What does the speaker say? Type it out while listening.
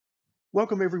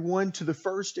Welcome everyone to the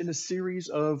first in a series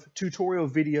of tutorial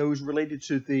videos related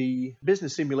to the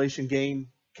business simulation game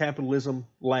Capitalism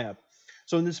Lab.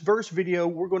 So in this first video,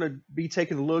 we're going to be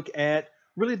taking a look at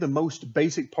really the most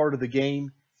basic part of the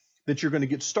game that you're going to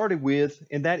get started with,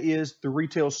 and that is the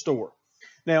retail store.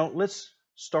 Now let's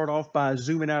start off by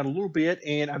zooming out a little bit,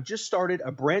 and I've just started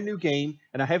a brand new game,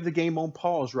 and I have the game on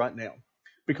pause right now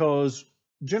because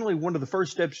generally one of the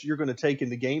first steps you're going to take in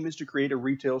the game is to create a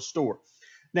retail store.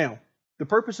 Now, the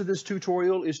purpose of this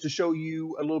tutorial is to show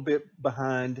you a little bit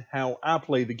behind how I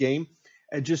play the game.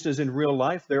 And just as in real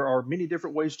life, there are many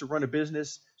different ways to run a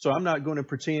business. So I'm not going to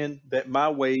pretend that my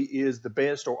way is the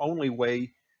best or only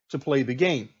way to play the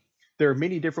game. There are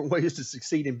many different ways to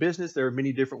succeed in business. There are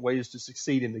many different ways to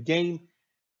succeed in the game.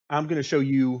 I'm going to show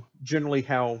you generally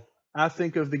how I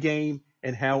think of the game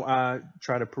and how I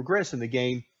try to progress in the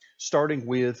game, starting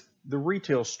with the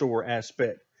retail store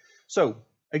aspect. So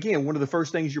again, one of the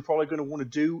first things you're probably going to want to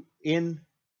do in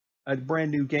a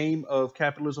brand new game of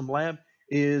Capitalism Lab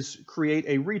is create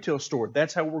a retail store.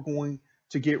 That's how we're going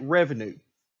to get revenue.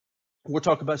 We'll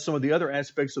talk about some of the other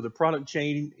aspects of the product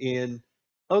chain in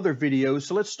other videos.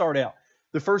 So let's start out.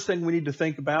 The first thing we need to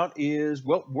think about is,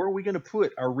 well, where are we going to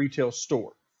put our retail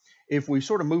store? If we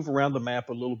sort of move around the map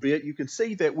a little bit, you can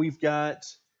see that we've got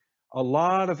a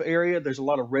lot of area. There's a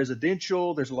lot of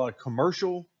residential. There's a lot of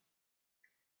commercial.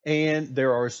 And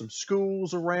there are some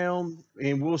schools around,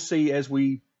 and we'll see as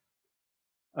we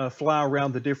fly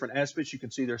around the different aspects. You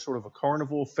can see there's sort of a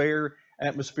carnival fair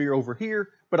atmosphere over here,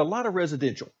 but a lot of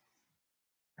residential.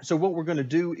 So what we're going to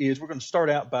do is we're going to start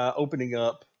out by opening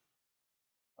up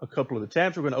a couple of the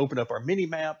tabs. We're going to open up our mini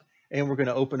map, and we're going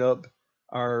to open up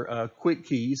our quick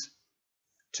keys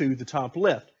to the top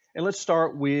left. And let's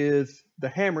start with the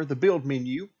hammer, the build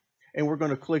menu, and we're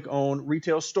going to click on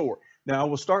retail store. Now, I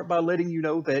will start by letting you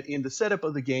know that in the setup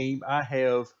of the game, I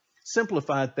have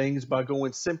simplified things by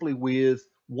going simply with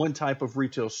one type of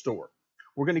retail store.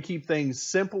 We're going to keep things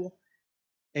simple,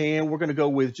 and we're going to go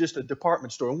with just a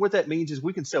department store. And what that means is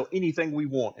we can sell anything we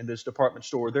want in this department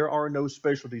store. There are no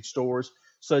specialty stores,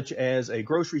 such as a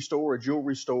grocery store, a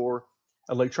jewelry store,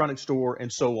 electronic store,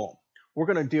 and so on. We're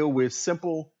going to deal with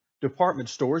simple department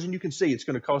stores, and you can see it's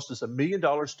going to cost us $1 million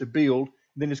to build,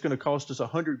 then it's going to cost us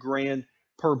 $100 grand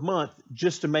per month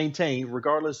just to maintain,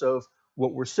 regardless of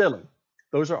what we're selling.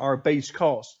 Those are our base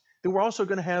costs. Then we're also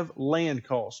going to have land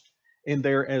cost in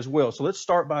there as well. So let's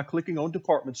start by clicking on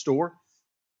department store.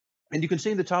 And you can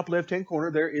see in the top left-hand corner,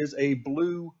 there is a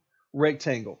blue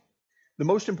rectangle. The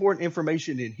most important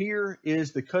information in here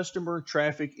is the customer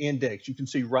traffic index. You can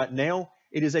see right now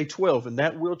it is a 12, and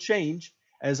that will change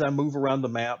as I move around the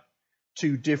map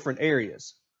to different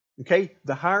areas. Okay,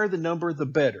 the higher the number, the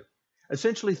better.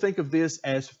 Essentially, think of this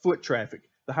as foot traffic.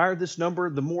 The higher this number,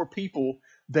 the more people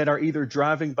that are either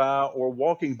driving by or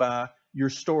walking by your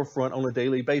storefront on a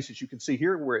daily basis. You can see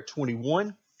here we're at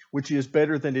 21, which is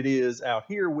better than it is out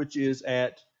here, which is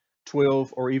at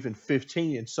 12 or even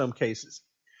 15 in some cases.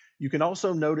 You can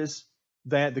also notice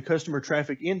that the customer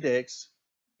traffic index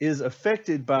is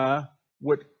affected by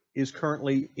what is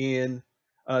currently in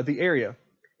the area.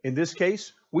 In this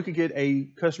case, we could get a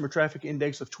customer traffic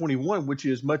index of 21, which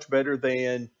is much better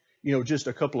than, just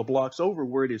a couple of blocks over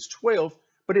where it is 12,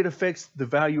 but it affects the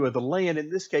value of the land. In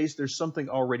this case, there's something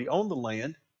already on the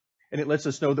land, and it lets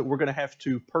us know that we're going to have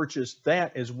to purchase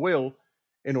that as well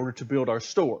in order to build our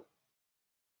store.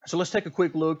 So let's take a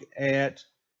quick look at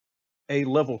a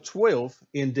level 12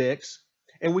 index,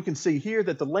 and we can see here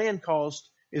that the land cost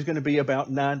is going to be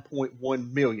about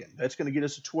 9.1 million. That's going to get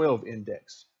us a 12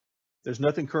 index. There's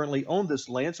nothing currently on this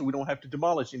land, so we don't have to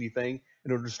demolish anything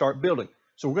in order to start building.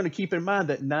 So we're going to keep in mind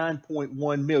that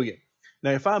 9.1 million.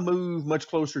 Now, if I move much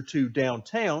closer to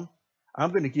downtown,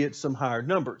 I'm going to get some higher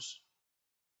numbers.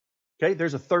 Okay,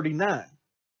 there's a 39.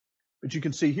 But you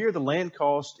can see here the land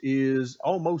cost is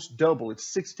almost double.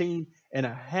 It's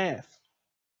 $16.5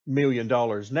 million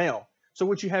now. So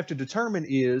what you have to determine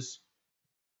is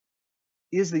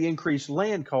the increased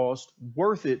land cost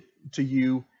worth it to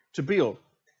you to build?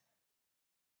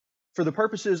 For the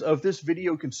purposes of this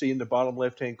video, you can see in the bottom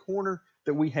left-hand corner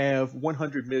that we have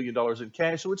 $100 million in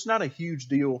cash. So it's not a huge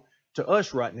deal to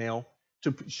us right now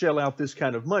to shell out this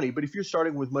kind of money. But if you're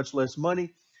starting with much less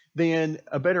money, then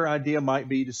a better idea might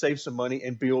be to save some money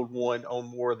and build one on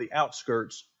more of the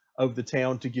outskirts of the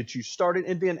town to get you started.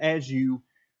 And then as you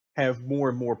have more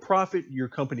and more profit, your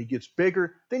company gets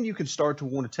bigger, then you can start to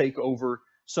want to take over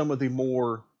some of the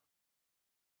more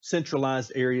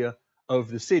centralized area of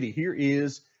the city. Here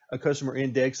is a customer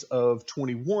index of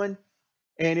 21,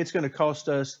 and it's going to cost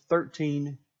us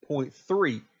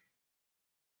 13.3.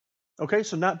 Okay,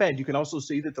 so not bad. You can also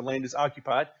see that the land is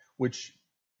occupied. which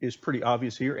is pretty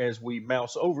obvious here. As we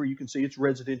mouse over, you can see it's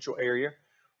residential area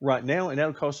right now, and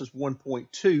that'll cost us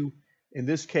 1.2. In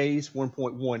this case,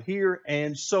 1.1 here,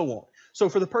 and so on. So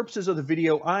for the purposes of the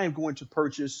video, I am going to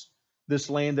purchase this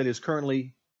land that is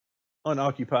currently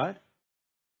unoccupied.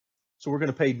 So we're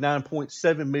going to pay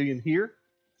 9.7 million here.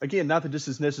 Again, not that this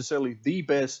is necessarily the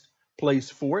best place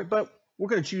for it, but we're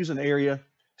going to choose an area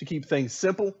to keep things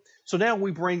simple. So now we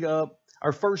bring up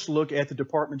our first look at the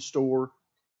department store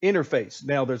interface.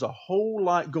 Now there's a whole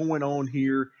lot going on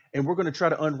here, and we're going to try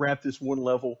to unwrap this one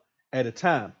level at a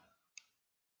time.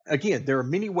 Again, there are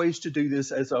many ways to do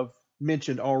this, as I've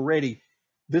mentioned already.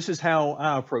 This is how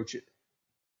I approach it.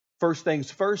 First things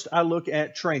first, I look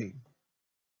at training.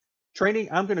 Training,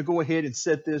 I'm going to go ahead and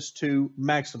set this to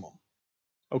maximum.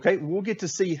 Okay, we'll get to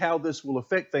see how this will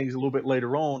affect things a little bit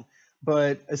later on,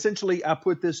 but essentially I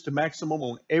put this to maximum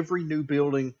on every new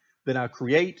building that I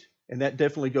create, and that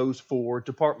definitely goes for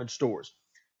department stores.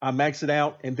 I max it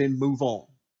out and then move on.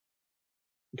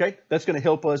 Okay, that's going to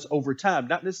help us over time,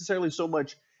 not necessarily so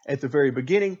much at the very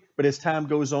beginning, but as time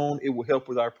goes on, it will help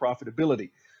with our profitability.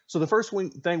 So the first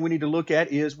thing we need to look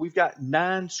at is we've got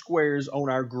 9 squares on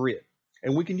our grid.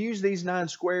 And we can use these 9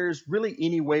 squares really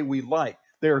any way we like.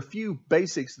 There are a few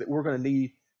basics that we're going to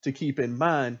need to keep in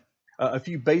mind, a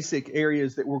few basic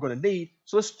areas that we're going to need.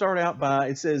 So let's start out by,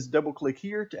 it says double click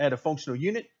here to add a functional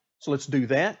unit. So let's do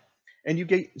that.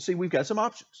 And see we've got some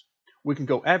options. We can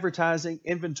go advertising,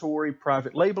 inventory,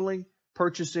 private labeling,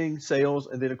 purchasing, sales,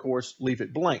 and then of course leave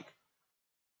it blank.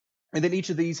 And then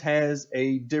each of these has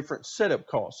a different setup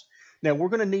cost. Now we're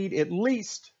going to need at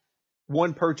least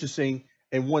 1 purchasing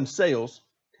and 1 sales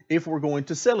if we're going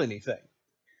to sell anything.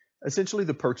 Essentially,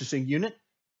 the purchasing unit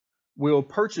will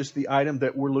purchase the item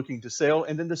that we're looking to sell,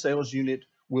 and then the sales unit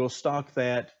will stock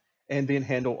that and then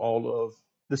handle all of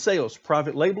the sales.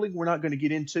 Private labeling, we're not going to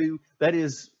get into. That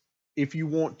is if you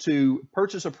want to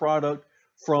purchase a product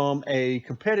from a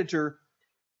competitor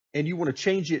and you want to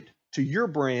change it to your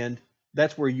brand,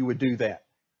 that's where you would do that.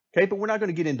 Okay, but we're not going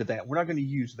to get into that. We're not going to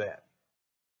use that.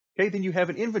 Okay, then you have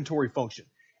an inventory function.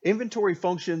 Inventory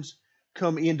functions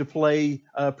come into play,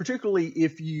 particularly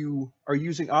if you are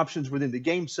using options within the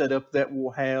game setup that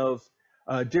will have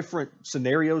different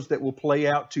scenarios that will play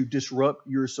out to disrupt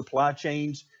your supply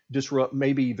chains, disrupt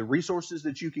maybe the resources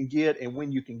that you can get and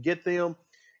when you can get them.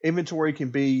 Inventory can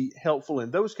be helpful in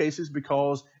those cases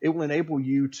because it will enable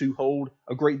you to hold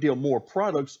a great deal more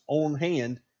products on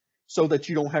hand so that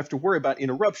you don't have to worry about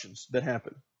interruptions that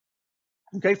happen.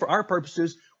 Okay, for our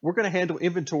purposes, we're going to handle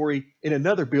inventory in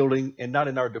another building and not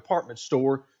in our department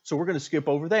store, so we're going to skip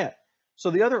over that.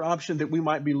 So the other option that we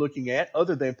might be looking at,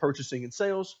 other than purchasing and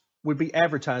sales, would be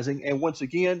advertising. And once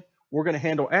again, we're going to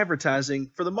handle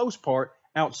advertising for the most part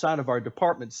outside of our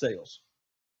department sales.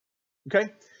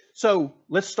 Okay, so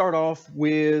let's start off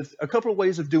with a couple of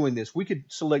ways of doing this. We could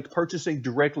select purchasing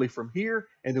directly from here,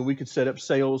 and then we could set up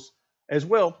sales as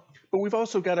well. But we've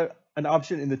also got an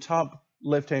option in the top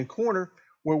left-hand corner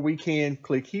where we can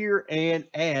click here and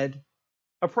add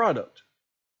a product.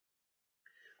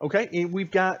 Okay, and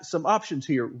we've got some options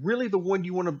here. Really the one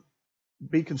you want to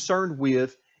be concerned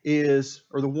with is,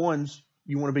 or the ones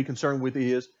you want to be concerned with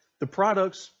is the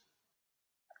products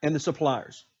and the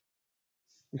suppliers.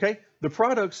 Okay, the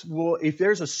products will, if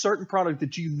there's a certain product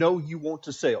that you know you want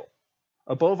to sell,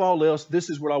 above all else, this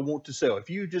is what I want to sell.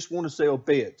 If you just want to sell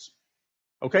beds,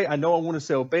 okay, I know I want to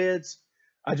sell beds,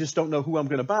 I just don't know who I'm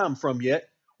going to buy them from yet.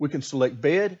 We can select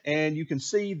bed, and you can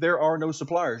see there are no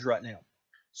suppliers right now.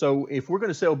 So if we're going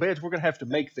to sell beds, we're going to have to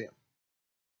make them.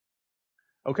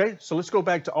 Okay, so let's go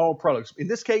back to all products. In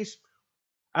this case,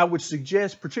 I would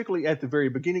suggest, particularly at the very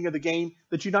beginning of the game,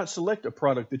 that you not select a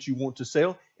product that you want to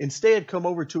sell. Instead, come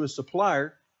over to a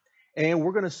supplier, and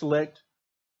we're going to select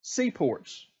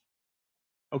seaports.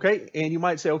 Okay, and you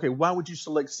might say, okay, why would you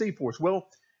select seaports? Well,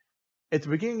 at the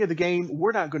beginning of the game,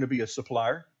 we're not going to be a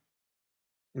supplier.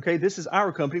 Okay, this is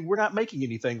our company. We're not making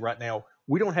anything right now.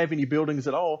 We don't have any buildings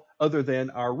at all other than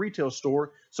our retail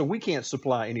store, so we can't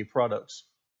supply any products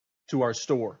to our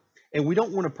store. And we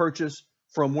don't want to purchase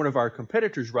from one of our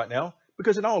competitors right now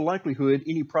because in all likelihood,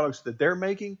 any products that they're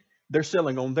making, they're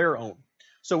selling on their own.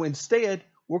 So instead,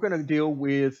 we're going to deal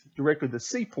with directly the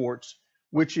seaports,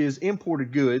 which is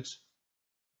imported goods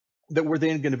that we're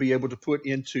then going to be able to put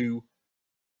into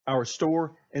our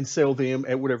store and sell them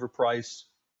at whatever price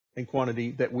and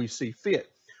quantity that we see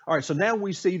fit. All right, so now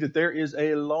we see that there is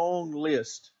a long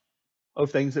list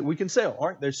of things that we can sell. All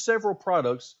right, there's several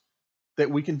products that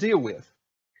we can deal with.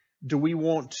 Do we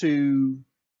want to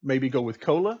maybe go with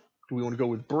cola? Do we want to go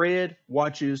with bread,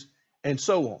 watches, and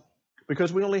so on?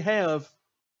 Because we only have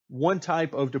one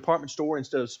type of department store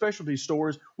instead of specialty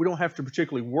stores, we don't have to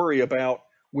particularly worry about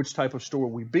which type of store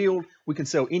we build. We can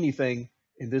sell anything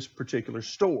in this particular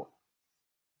store.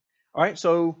 All right,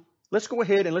 so let's go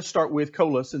ahead and let's start with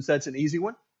cola since that's an easy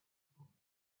one.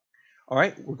 All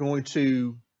right, we're going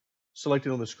to select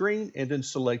it on the screen and then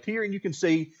select here, and you can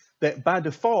see that by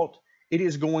default, it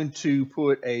is going to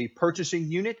put a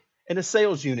purchasing unit and a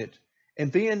sales unit,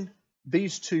 and then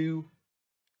these two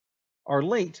are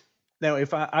linked. Now,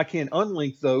 if I can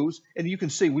unlink those, and you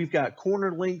can see we've got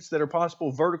corner links that are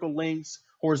possible, vertical links,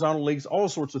 horizontal links, all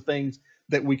sorts of things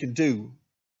that we can do.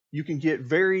 You can get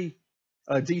very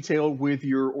detailed with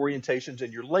your orientations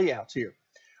and your layouts here.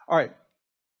 All right,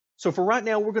 so for right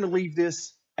now, we're going to leave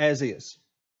this as is.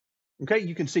 Okay,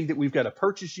 you can see that we've got a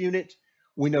purchase unit.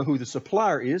 We know who the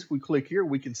supplier is. We click here,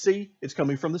 we can see it's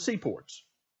coming from the seaports.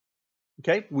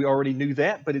 Okay, we already knew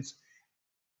that, but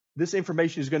this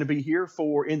information is going to be here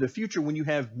for in the future when you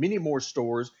have many more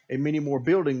stores and many more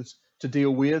buildings to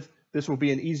deal with. This will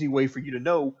be an easy way for you to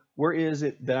know where is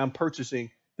it that I'm purchasing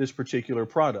this particular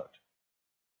product.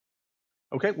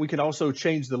 Okay, we can also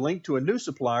change the link to a new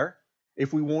supplier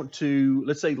if we want to.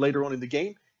 Let's say later on in the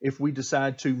game, if we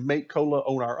decide to make cola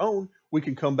on our own, we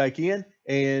can come back in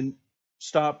and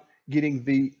stop getting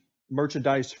the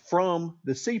merchandise from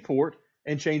the seaport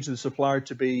and change the supplier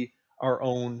to be our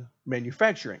own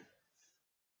manufacturing.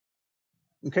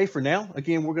 Okay, for now,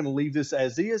 again, we're going to leave this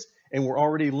as is, and we're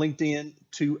already linked in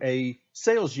to a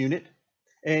sales unit.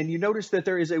 And you notice that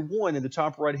there is a 1 in the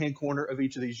top right-hand corner of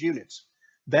each of these units.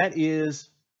 That is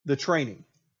the training.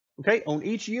 Okay, on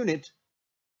each unit,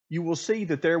 you will see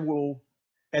that there will,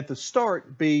 at the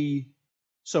start, be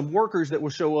some workers that will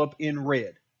show up in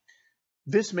red.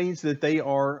 This means that they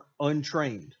are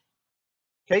untrained.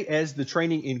 Okay, as the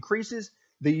training increases,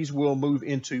 these will move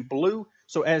into blue.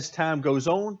 So as time goes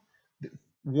on,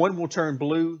 one will turn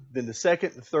blue, then the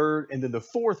second, the third, and then the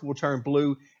fourth will turn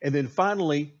blue. And then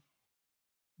finally,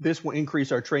 this will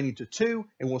increase our training to 2,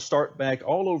 and we'll start back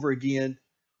all over again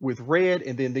with red,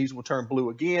 and then these will turn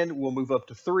blue again. We'll move up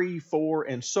to 3, 4,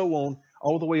 and so on,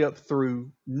 all the way up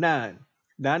through 9.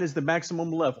 9 is the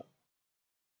maximum level.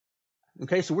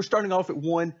 Okay, so we're starting off at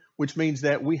 1, which means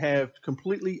that we have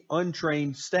completely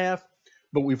untrained staff,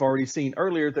 but we've already seen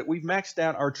earlier that we've maxed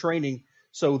out our training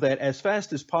so that as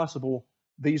fast as possible,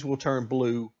 these will turn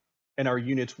blue and our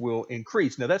units will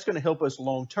increase. Now that's going to help us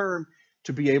long term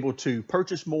to be able to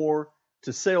purchase more,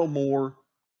 to sell more,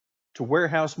 to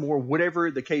warehouse more,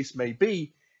 whatever the case may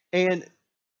be, and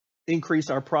increase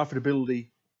our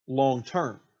profitability long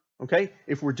term. Okay,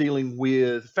 if we're dealing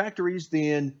with factories,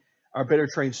 then our better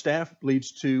trained staff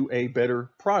leads to a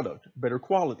better product, better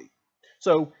quality.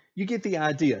 So you get the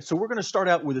idea. So we're going to start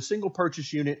out with a single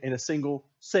purchase unit and a single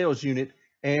sales unit,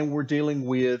 and we're dealing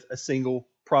with a single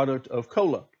product of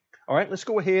cola. All right, let's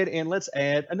go ahead and let's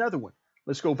add another one.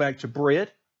 Let's go back to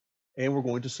bread, and we're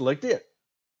going to select it.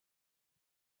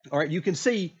 All right, you can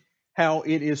see how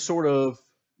it is sort of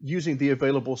using the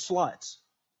available slots.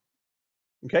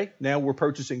 Okay, now we're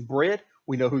purchasing bread.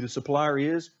 We know who the supplier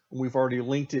is, and we've already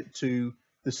linked it to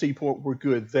the seaport. We're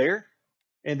good there.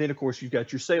 And then, of course, you've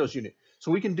got your sales unit.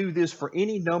 So we can do this for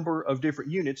any number of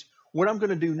different units. What I'm going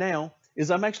to do now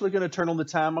is I'm actually going to turn on the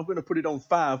time. I'm going to put it on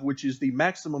 5, which is the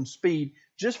maximum speed,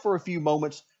 just for a few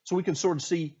moments so we can sort of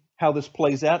see how this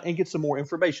plays out and get some more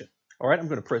information. All right, I'm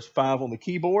going to press 5 on the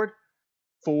keyboard,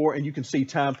 4, and you can see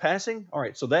time passing. All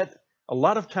right, so that a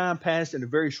lot of time passed in a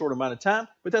very short amount of time,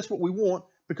 but that's what we want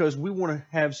because we want to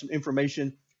have some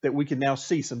information that we can now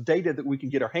see, some data that we can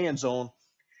get our hands on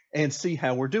and see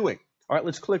how we're doing. All right,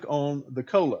 let's click on the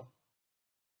cola.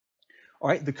 All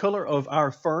right, the color of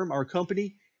our firm, our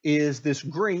company, is this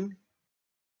green.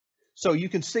 So you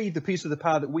can see the piece of the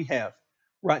pie that we have.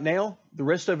 Right now, the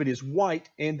rest of it is white,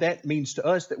 and that means to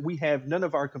us that we have none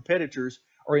of our competitors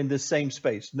are in this same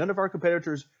space. None of our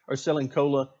competitors are selling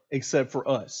cola except for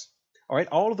us. All right,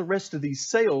 all of the rest of these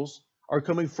sales are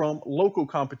coming from local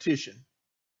competition.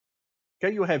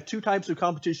 Okay, you'll have 2 types of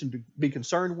competition to be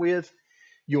concerned with.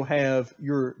 You'll have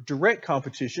your direct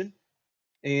competition,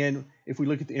 and if we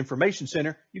look at the information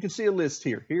center, you can see a list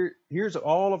here. Here's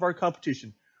all of our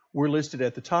competition. We're listed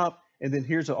at the top, and then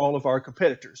here's all of our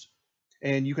competitors.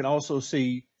 And you can also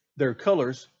see their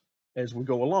colors as we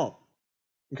go along.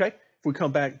 Okay, if we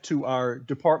come back to our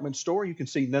department store, you can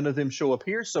see none of them show up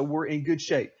here, so we're in good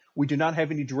shape. We do not have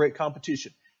any direct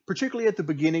competition. Particularly at the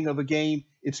beginning of a game,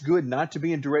 it's good not to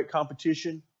be in direct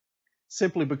competition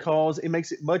simply because it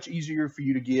makes it much easier for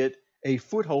you to get a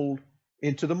foothold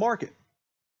into the market.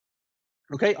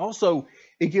 Okay, also,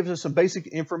 it gives us some basic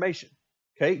information.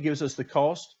 Okay, it gives us the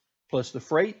cost plus the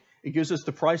freight. It gives us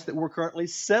the price that we're currently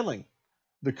selling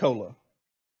the cola.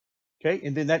 Okay,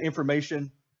 and then that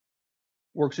information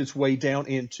works its way down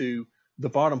into the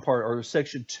bottom part, or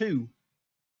section 2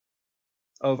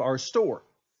 of our store.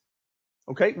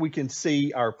 Okay, we can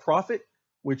see our profit,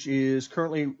 which is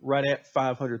currently right at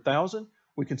 500,000.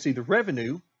 We can see the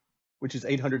revenue, which is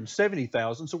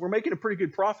 870,000. So we're making a pretty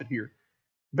good profit here,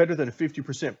 better than a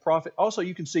 50% profit. Also,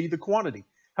 you can see the quantity.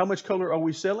 How much cola are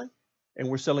we selling? And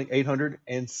we're selling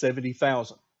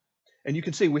 870,000. And you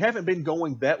can see we haven't been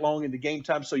going that long into game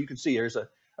time, so you can see there's a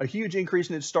huge increase,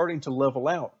 and it's starting to level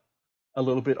out a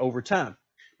little bit over time.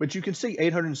 But you can see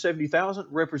 870,000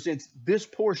 represents this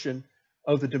portion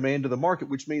of the demand of the market,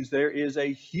 which means there is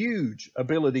a huge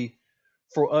ability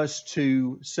for us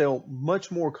to sell much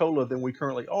more cola than we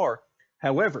currently are.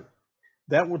 However,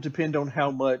 that will depend on how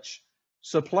much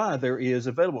supply there is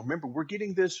available. Remember, we're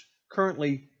getting this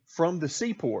currently from the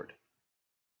seaport.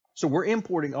 So we're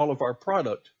importing all of our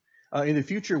product. In the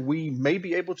future, we may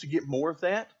be able to get more of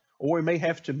that, or we may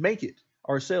have to make it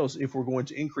ourselves if we're going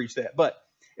to increase that. But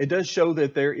it does show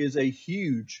that there is a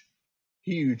huge,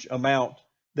 huge amount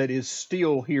that is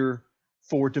still here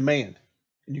for demand.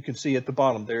 And you can see at the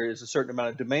bottom, there is a certain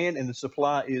amount of demand, and the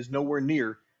supply is nowhere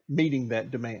near meeting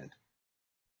that demand.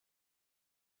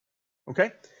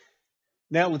 Okay,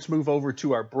 now let's move over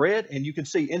to our bread, and you can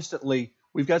see instantly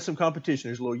we've got some competition.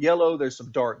 There's a little yellow, there's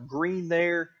some dark green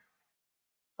there.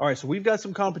 All right, so we've got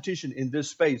some competition in this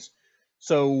space.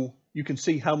 So you can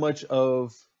see how much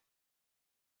of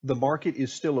the market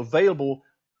is still available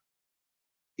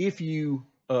if you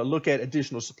look at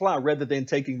additional supply rather than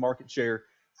taking market share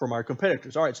from our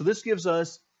competitors. All right, so this gives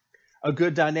us a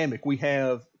good dynamic. We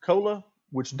have cola,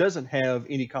 which doesn't have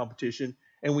any competition,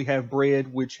 and we have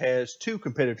bread, which has 2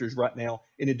 competitors right now,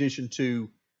 in addition to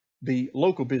the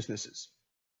local businesses.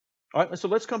 All right, so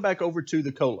let's come back over to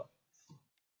the cola.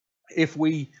 If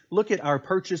we look at our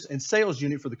purchase and sales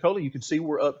unit for the cola, you can see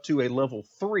we're up to a level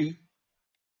 3.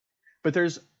 But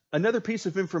there's another piece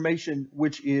of information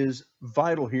which is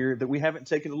vital here that we haven't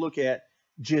taken a look at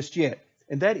just yet,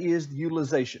 and that is the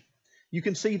utilization. You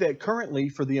can see that currently,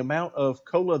 for the amount of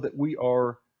cola that we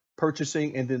are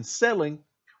purchasing and then selling,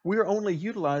 we are only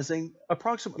utilizing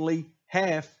approximately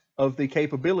half of the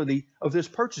capability of this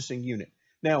purchasing unit.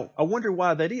 Now, I wonder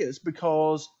why that is,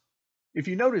 because if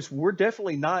you notice, we're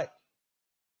definitely not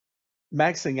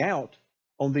maxing out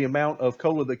on the amount of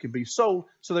cola that can be sold.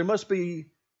 So there must be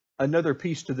another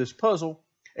piece to this puzzle.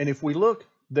 And if we look,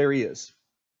 there is.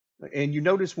 And you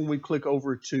notice when we click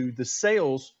over to the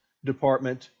sales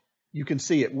department, you can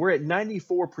see it. We're at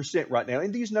 94% right now.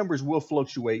 And these numbers will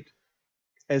fluctuate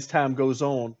as time goes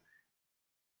on.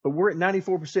 But we're at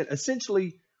 94%.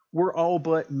 Essentially, we're all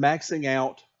but maxing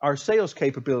out our sales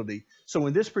capability. So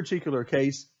in this particular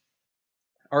case,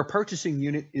 our purchasing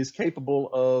unit is capable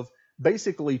of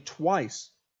basically twice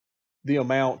the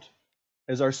amount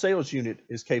as our sales unit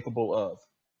is capable of.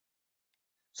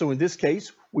 So in this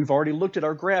case, we've already looked at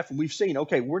our graph and we've seen,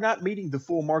 okay, we're not meeting the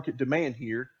full market demand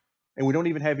here, and we don't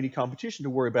even have any competition to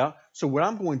worry about. So what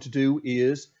I'm going to do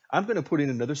is I'm going to put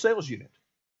in another sales unit.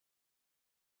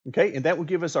 Okay, and that will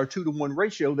give us our 2-to-1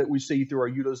 ratio that we see through our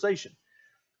utilization.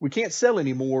 We can't sell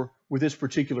anymore with this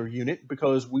particular unit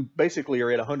because we basically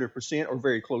are at 100% or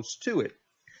very close to it.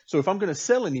 So if I'm going to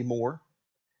sell anymore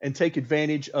and take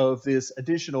advantage of this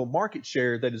additional market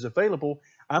share that is available,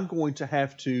 I'm going to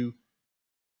have to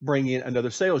bring in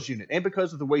another sales unit. And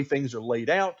because of the way things are laid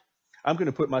out, I'm going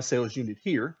to put my sales unit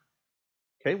here.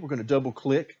 Okay, we're going to double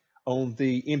click on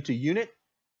the empty unit,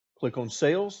 click on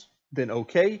sales, then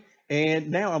OK. And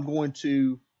now I'm going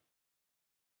to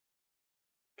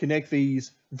connect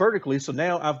these vertically. So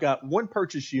now I've got 1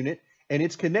 purchase unit and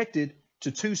it's connected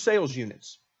to 2 sales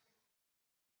units.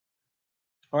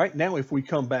 All right, now if we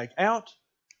come back out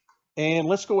and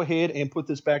let's go ahead and put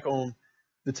this back on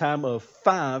the time of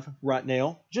 5 right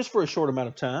now, just for a short amount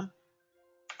of time.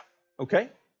 Okay,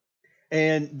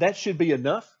 and that should be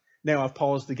enough. Now I've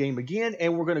paused the game again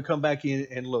and we're going to come back in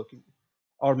and look.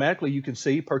 Automatically, you can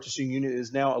see purchasing unit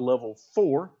is now a level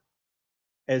 4,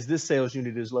 as this sales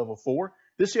unit is level 4.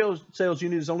 This sales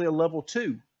unit is only a level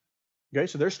 2. Okay,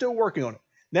 so they're still working on it.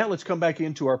 Now let's come back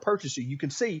into our purchasing. You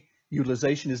can see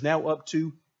utilization is now up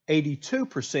to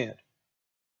 82%,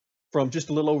 from just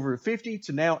a little over 50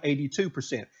 to now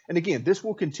 82%. And again, this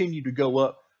will continue to go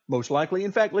up most likely.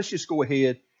 In fact, let's just go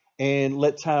ahead and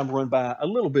let time run by a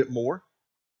little bit more.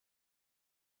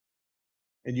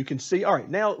 And you can see, all right,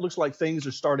 now it looks like things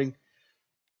are starting.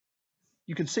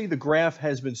 You can see the graph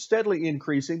has been steadily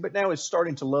increasing, but now it's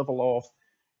starting to level off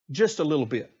just a little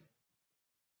bit.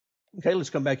 Okay, let's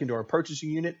come back into our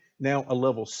purchasing unit, now a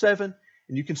level 7.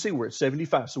 And you can see we're at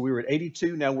 75. So we were at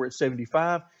 82, now we're at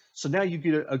 75. So now you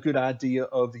get a good idea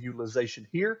of the utilization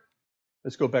here.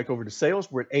 Let's go back over to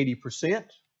sales. We're at 80%.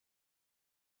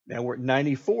 Now we're at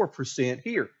 94%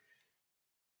 here.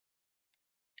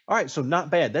 All right, so not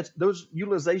bad. Those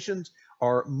utilizations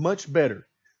are much better.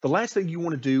 The last thing you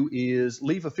want to do is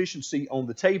leave efficiency on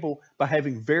the table by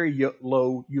having very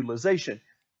low utilization.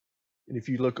 And if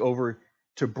you look over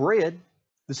to bread,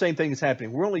 the same thing is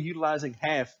happening. We're only utilizing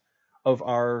half of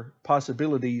our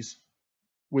possibilities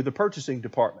with the purchasing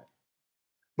department,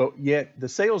 but yet the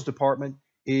sales department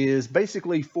is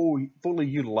basically fully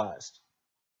utilized.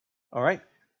 All right,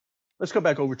 let's go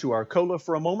back over to our cola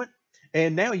for a moment.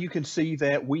 And now you can see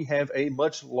that we have a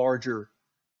much larger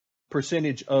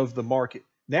percentage of the market.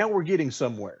 Now we're getting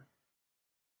somewhere.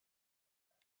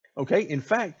 Okay, in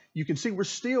fact, you can see we're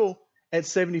still at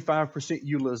 75%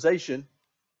 utilization,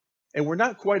 and we're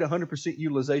not quite 100%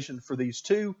 utilization for these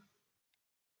two.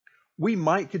 We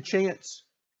might could chance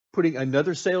putting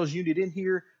another sales unit in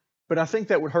here, but I think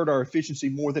that would hurt our efficiency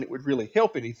more than it would really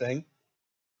help anything.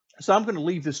 So I'm going to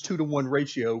leave this 2-to-1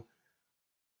 ratio,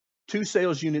 2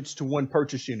 sales units to 1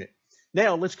 purchase unit.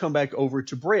 Now let's come back over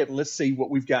to bread and let's see what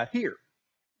we've got here.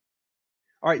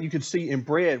 All right, you can see in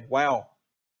bread, wow,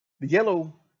 the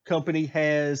yellow company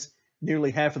has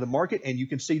nearly half of the market, and you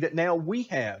can see that now we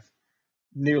have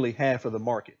nearly half of the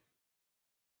market.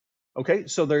 Okay,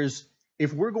 so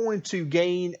if we're going to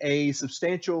gain a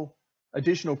substantial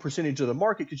additional percentage of the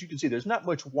market, because you can see there's not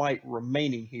much white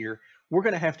remaining here, we're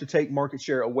going to have to take market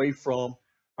share away from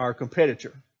our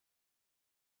competitor.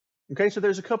 Okay, so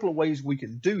there's a couple of ways we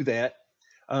can do that.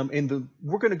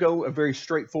 We're going to go a very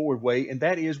straightforward way, and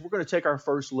that is we're going to take our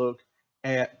first look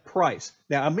at price.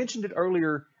 Now, I mentioned it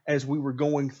earlier as we were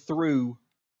going through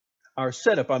our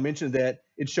setup. I mentioned that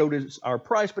it showed us our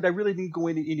price, but I really didn't go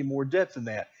into any more depth than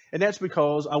that. And that's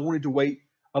because I wanted to wait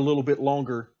a little bit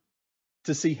longer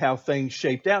to see how things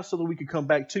shaped out so that we could come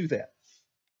back to that.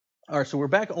 All right, so we're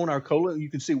back on our cola, and you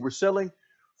can see we're selling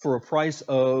for a price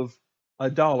of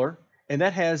 $1. And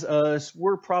that has us,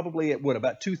 we're probably at what,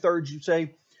 about 2/3, you'd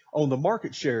say, on the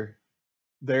market share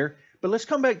there. But let's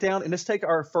come back down and let's take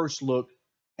our first look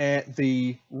at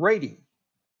the rating.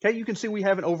 Okay, you can see we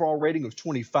have an overall rating of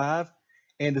 25,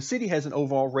 and the city has an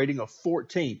overall rating of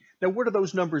 14. Now, what do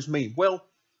those numbers mean? Well,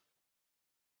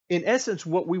 in essence,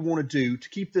 what we want to do to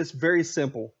keep this very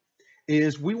simple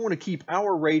is we want to keep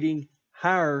our rating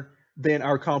higher than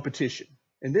our competition.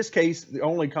 In this case, the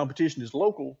only competition is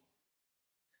local.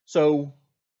 So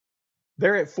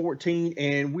they're at 14,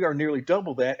 and we are nearly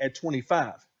double that at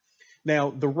 25.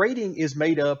 Now, the rating is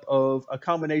made up of a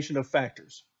combination of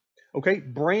factors. Okay,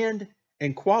 brand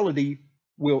and quality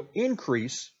will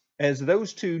increase. As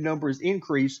those two numbers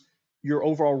increase, your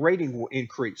overall rating will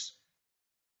increase.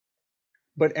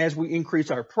 But as we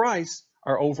increase our price,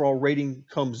 our overall rating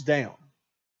comes down.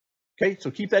 Okay,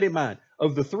 so keep that in mind.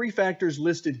 Of the 3 factors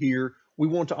listed here, we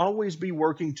want to always be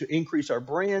working to increase our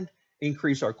brand,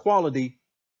 increase our quality,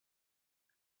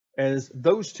 as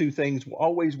those 2 things will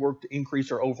always work to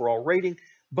increase our overall rating.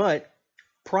 But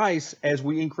price, as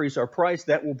we increase our price,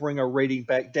 that will bring our rating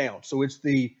back down. So it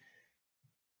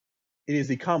is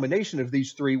the combination of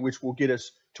these 3 which will get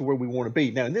us to where we want to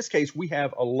be. Now, in this case, we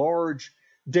have a large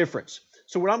difference.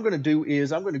 So what I'm going to do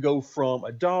is I'm going to go from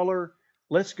 $1,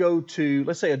 let's go to,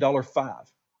 let's say $1.05.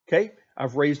 Okay,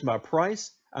 I've raised my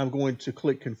price. I'm going to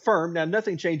click confirm. Now,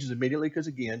 nothing changes immediately because,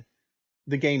 again,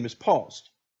 the game is paused.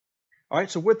 All right,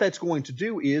 so what that's going to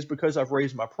do is, because I've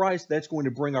raised my price, that's going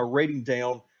to bring our rating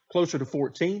down closer to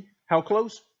 14. How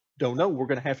close? Don't know. We're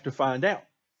going to have to find out.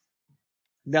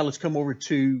 Now let's come over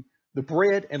to the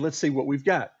bread and let's see what we've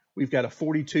got. We've got a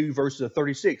 42 versus a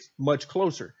 36, much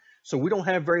closer. So we don't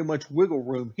have very much wiggle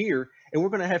room here, and we're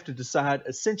going to have to decide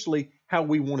essentially how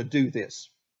we want to do this.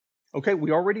 Okay,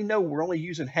 we already know we're only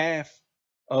using half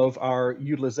of our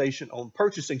utilization on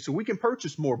purchasing, so we can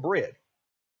purchase more bread.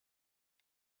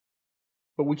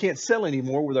 But we can't sell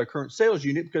anymore with our current sales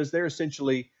unit because they're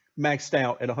essentially maxed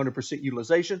out at 100%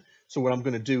 utilization. So what I'm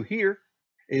going to do here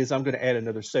is I'm going to add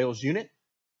another sales unit,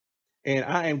 and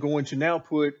I am going to now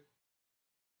put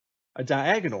a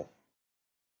diagonal.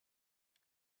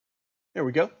 There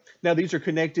we go. Now these are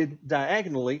connected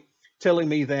diagonally, telling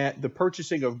me that the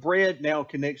purchasing of bread now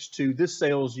connects to this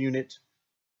sales unit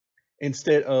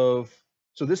instead of,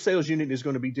 so this sales unit is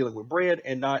going to be dealing with bread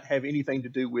and not have anything to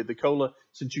do with the cola,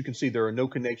 since you can see there are no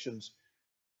connections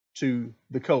to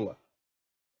the cola.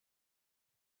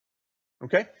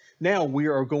 Okay, now we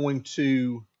are going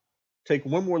to take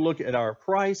one more look at our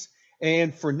price,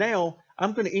 and for now,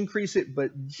 I'm going to increase it,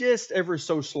 but just ever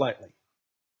so slightly.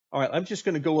 All right, I'm just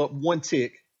going to go up 1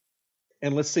 tick,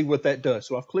 and let's see what that does.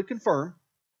 So I've clicked confirm.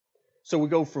 So we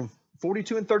go from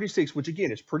 42 and 36, which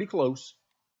again is pretty close.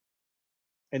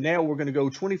 And now we're going to go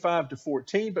 25 to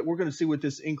 14, but we're going to see what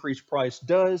this increased price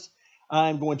does.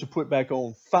 I'm going to put back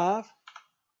on 5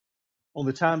 on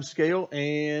the time scale.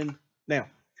 And now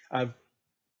I've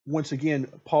once again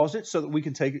paused it so that we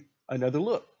can take another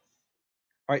look.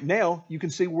 All right, now you can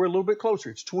see we're a little bit closer.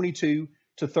 It's 22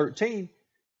 to 13,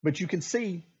 but you can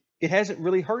see it hasn't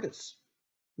really hurt us.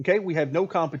 Okay, we have no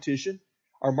competition.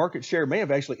 Our market share may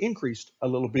have actually increased a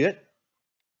little bit.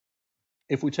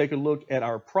 If we take a look at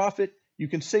our profit, you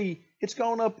can see it's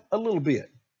gone up a little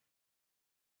bit.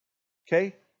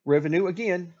 Okay, revenue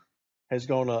again has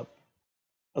gone up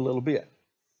a little bit.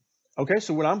 Okay,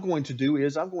 so what I'm going to do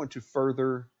is I'm going to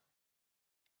further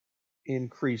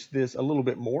increase this a little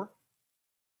bit more.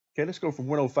 Okay, let's go from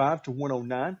 105 to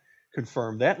 109.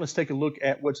 Confirm that. Let's take a look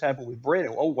at what's happened with bread.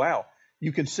 Oh, wow.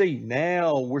 You can see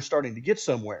now we're starting to get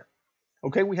somewhere.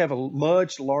 Okay, we have a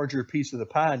much larger piece of the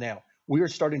pie now. We are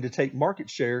starting to take market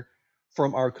share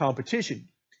from our competition.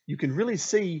 You can really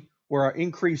see where our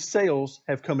increased sales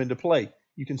have come into play.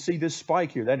 You can see this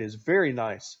spike here. That is very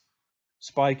nice.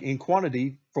 Spike in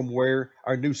quantity from where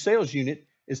our new sales unit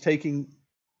is taking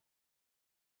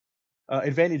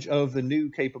advantage of the new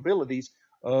capabilities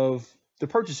of the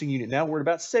purchasing unit. Now we're at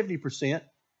about 70%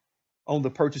 on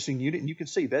the purchasing unit, and you can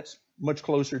see that's much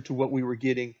closer to what we were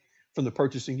getting from the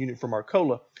purchasing unit from our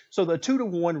cola. So the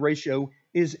 2-to-1 ratio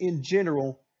is in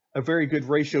general a very good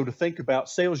ratio to think about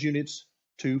sales units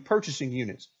to purchasing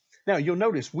units. Now you'll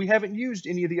notice we haven't used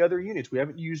any of the other units. We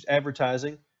haven't used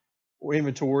advertising or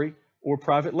inventory or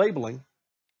private labeling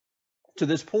to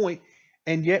this point,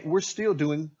 and yet we're still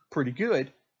doing pretty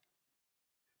good.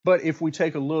 But if we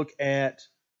take a look at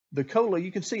the cola,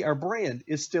 you can see our brand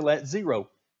is still at 0.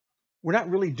 We're not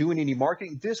really doing any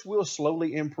marketing. This will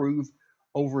slowly improve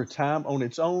over time on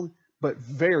its own, but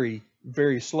very,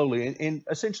 very slowly. And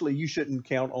essentially, you shouldn't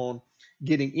count on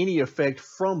getting any effect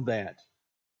from that.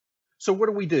 So what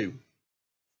do?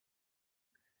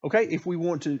 Okay, if we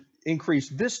want to increase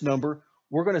this number,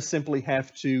 we're going to simply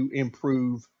have to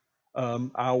improve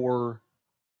our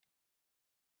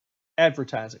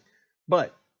advertising.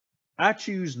 But I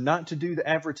choose not to do the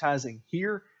advertising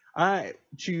here. I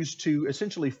choose to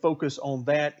essentially focus on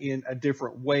that in a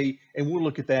different way, and we'll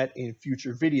look at that in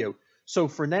future video. So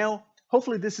for now,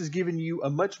 hopefully this has given you a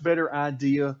much better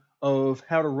idea of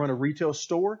how to run a retail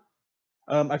store.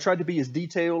 I tried to be as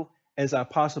detailed as I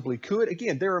possibly could.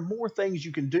 Again, there are more things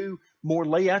you can do, more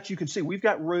layouts. You can see we've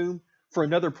got room for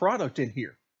another product in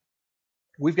here.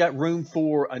 We've got room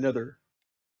for another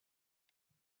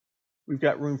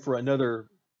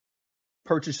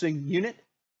purchasing unit,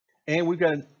 and we've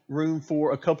got room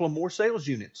for a couple of more sales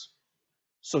units.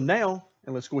 So now,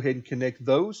 and let's go ahead and connect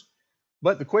those.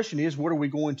 But the question is, what are we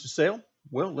going to sell?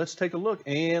 Well, let's take a look.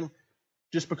 And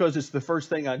just because it's the first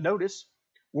thing I notice,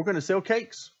 we're going to sell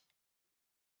cakes.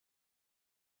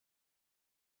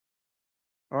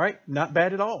 All right, not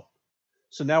bad at all.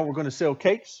 So now we're going to sell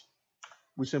cakes.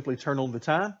 We simply turn on the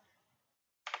time.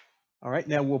 All right,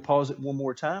 now we'll pause it one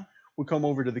more time. We'll come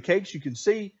over to the cakes. You can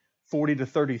see 40 to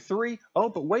 33. Oh,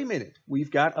 but wait a minute.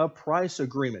 We've got a price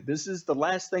agreement. This is the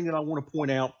last thing that I want to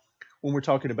point out when we're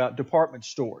talking about department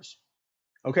stores.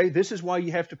 Okay, this is why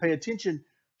you have to pay attention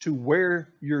to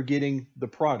where you're getting the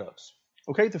products.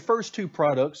 Okay, the first two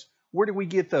products, where did we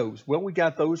get those? Well, we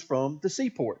got those from the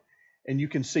Seaport. And you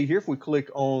can see here, if we click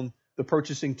on the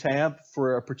purchasing tab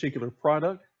for a particular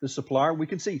product, the supplier, we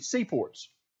can see Seaports.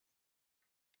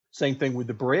 Same thing with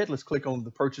the bread. Let's click on the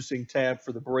purchasing tab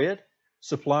for the bread,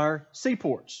 supplier,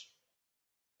 Seaports.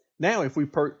 Now, if we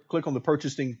click on the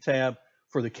purchasing tab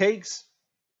for the cakes,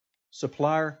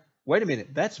 supplier, wait a minute,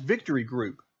 that's Victory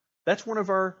Group. That's one of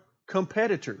our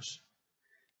competitors.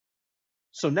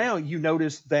 So now you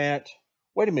notice that,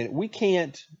 wait a minute, we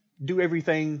can't do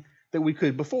everything that we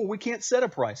could before. We can't set a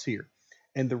price here.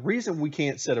 And the reason we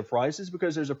can't set a price is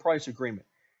because there's a price agreement.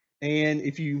 And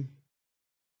if you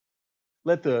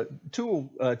let the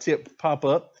tool tip pop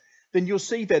up, then you'll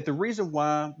see that the reason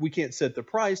why we can't set the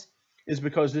price is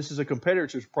because this is a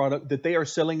competitor's product that they are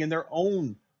selling in their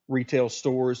own retail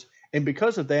stores. And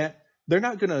because of that, they're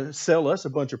not going to sell us a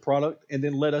bunch of product and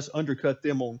then let us undercut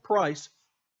them on price.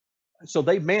 So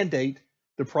they mandate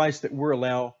the price that we're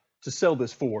allowed to sell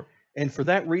this for. And for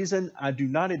that reason, I do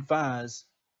not advise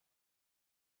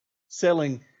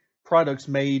selling products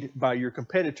made by your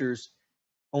competitors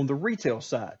on the retail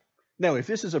side. Now, if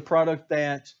this is a product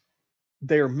that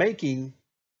they're making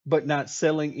but not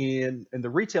selling in the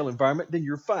retail environment, then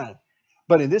you're fine.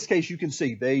 But in this case, you can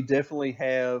see they definitely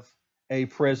have a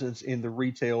presence in the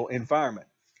retail environment,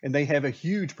 and they have a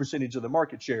huge percentage of the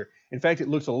market share. In fact, it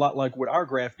looks a lot like what our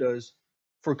graph does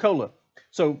for cola.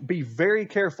 So be very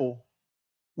careful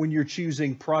when you're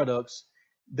choosing products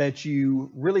that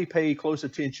you really pay close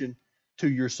attention to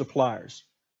your suppliers.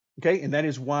 Okay, and that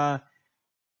is why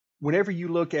whenever you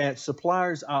look at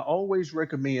suppliers, I always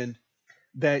recommend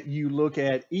that you look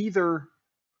at either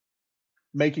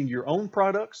making your own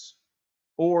products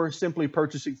or simply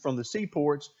purchasing from the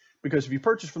seaports, because if you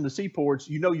purchase from the seaports,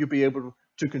 you know you'll be able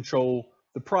to control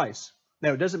the price.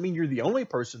 Now, it doesn't mean you're the only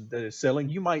person that is selling.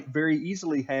 You might very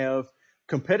easily have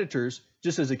competitors,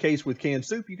 just as a case with canned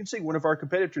soup. You can see one of our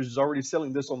competitors is already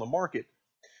selling this on the market.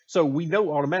 So we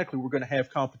know automatically we're going to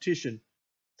have competition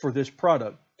for this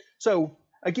product. So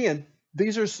again,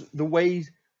 these are the ways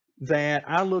that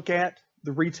I look at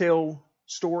the retail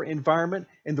store environment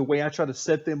and the way I try to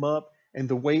set them up and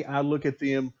the way I look at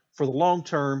them for the long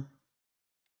term,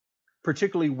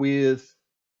 particularly with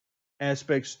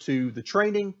aspects to the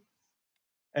training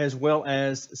as well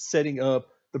as setting up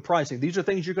the pricing. These are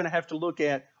things you're going to have to look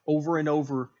at over and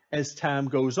over as time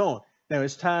goes on. Now,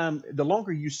 the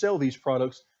longer you sell these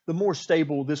products, the more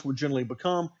stable this will generally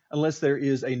become, unless there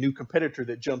is a new competitor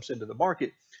that jumps into the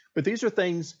market. But these are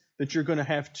things that you're going to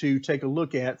have to take a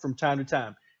look at from time to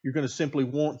time. You're going to simply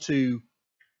want to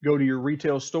go to your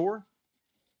retail store,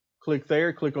 click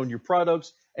there, click on your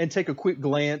products, and take a quick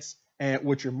glance at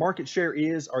what your market share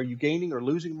is. Are you gaining or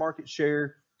losing market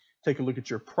share? Take a look at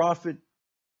your profit,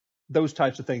 those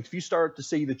types of things. If you start to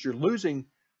see that you're losing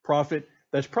profit,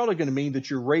 that's probably going to mean that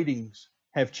your ratings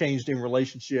have changed in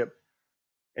relationship,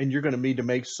 and you're going to need to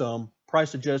make some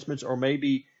price adjustments or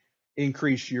maybe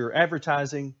increase your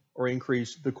advertising or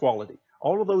increase the quality.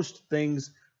 All of those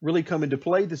things really come into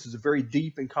play. This is a very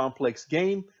deep and complex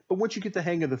game, but once you get the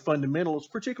hang of the fundamentals,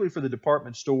 particularly for the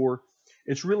department store,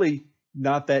 it's really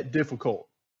not that difficult.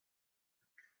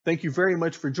 Thank you very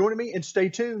much for joining me, and stay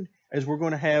tuned as we're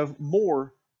going to have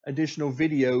more additional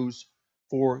videos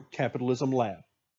for Capitalism Lab.